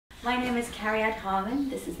My name is Cariad Harmon.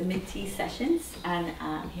 This is the MidTea Sessions, and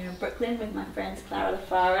I'm here in Brooklyn with my friends Clara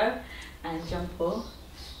LaFaro and John Paul,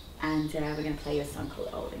 and we're going to play you a song called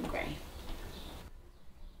Old and Grey.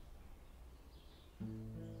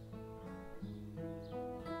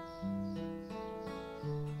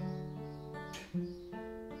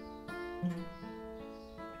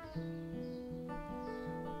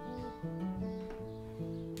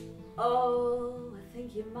 Oh, I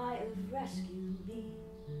think you might have rescued me.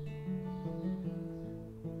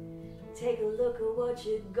 Take a look at what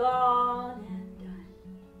you've gone and done.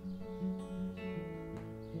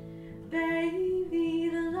 Baby,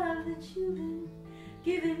 the love that you've been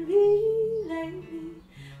giving me lately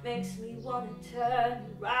makes me want to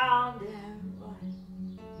turn around and run.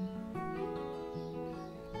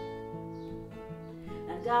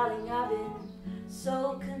 Now, darling, I've been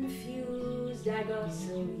so confused, I got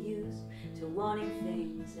so used to wanting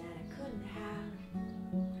things that I couldn't have.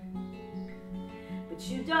 But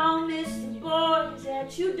you don't miss the boys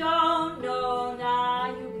that you don't know.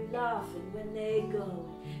 Now you'll be laughing when they go.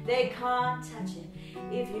 They can't touch it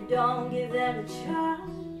if you don't give them a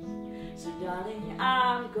chance. So darling,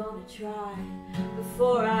 I'm gonna try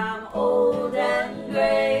before I'm old and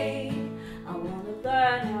grey. I wanna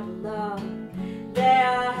learn how to love.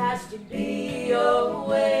 There has to be a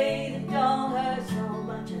way that don't hurt so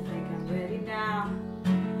much. I think I'm ready now.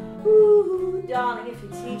 Ooh, darling, if you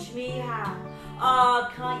teach me how. Oh,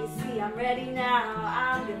 can't you see I'm ready now?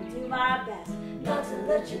 I'm gonna do my best not to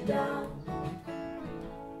let you down.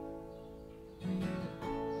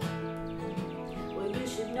 Well, you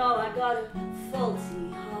should know I got a faulty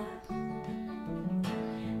heart,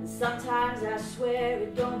 and sometimes I swear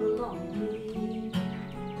it don't belong to me.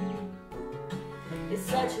 It's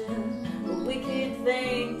such a wicked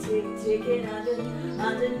thing, ticking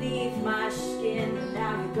underneath my skin, and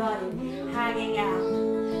now you got it hanging out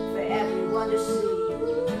for everyone to see.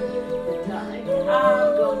 But darling,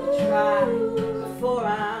 I'm gonna try before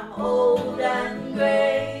I'm old and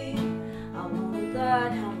grey. I wanna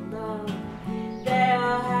learn how to love. There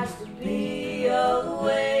has to be a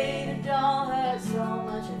way that don't hurt so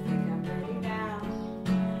much. I think I'm ready now.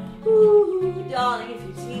 Ooh, darling, if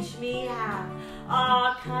you teach me how.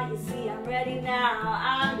 Oh, can't you see I'm ready now?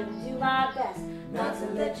 I'm gonna do my best not to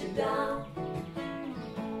let you down.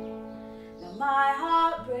 Now my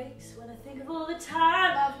heart breaks when I think of all the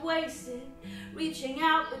time I've wasted, reaching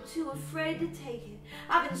out but too afraid to take it.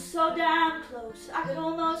 I've been so damn close, I could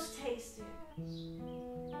almost taste it.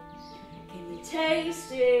 Can you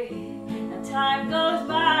taste it? Now time goes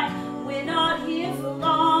by, we're not here for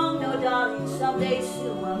long. No darling, someday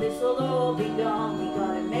soon, well this'll all be gone. We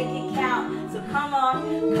gotta make it count, so come on,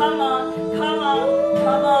 come on, come on,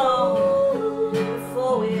 come on.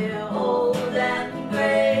 Before we're old and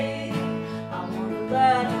grey, I wanna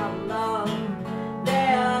learn how to love. There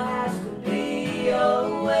has to be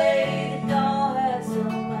a way that don't hurt so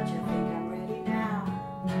much. I think I'm ready now.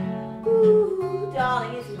 Ooh,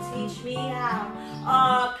 darling, if you teach me how.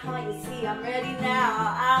 Oh, can't you see I'm ready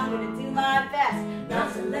now? I'm gonna do my best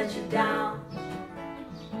not to let you down.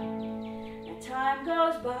 Now time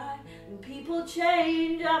goes by and people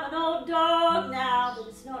change. I'm an old dog now, but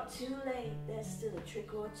it's not too late. There's still a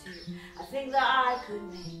trick or two I think that I could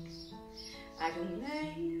make. I could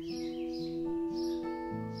make.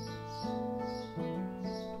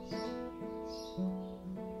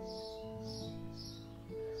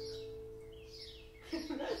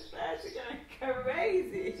 Those birds are going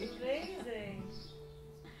crazy. It's amazing.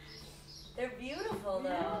 They're beautiful though.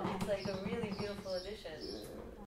 Yeah. It's like a really beautiful addition.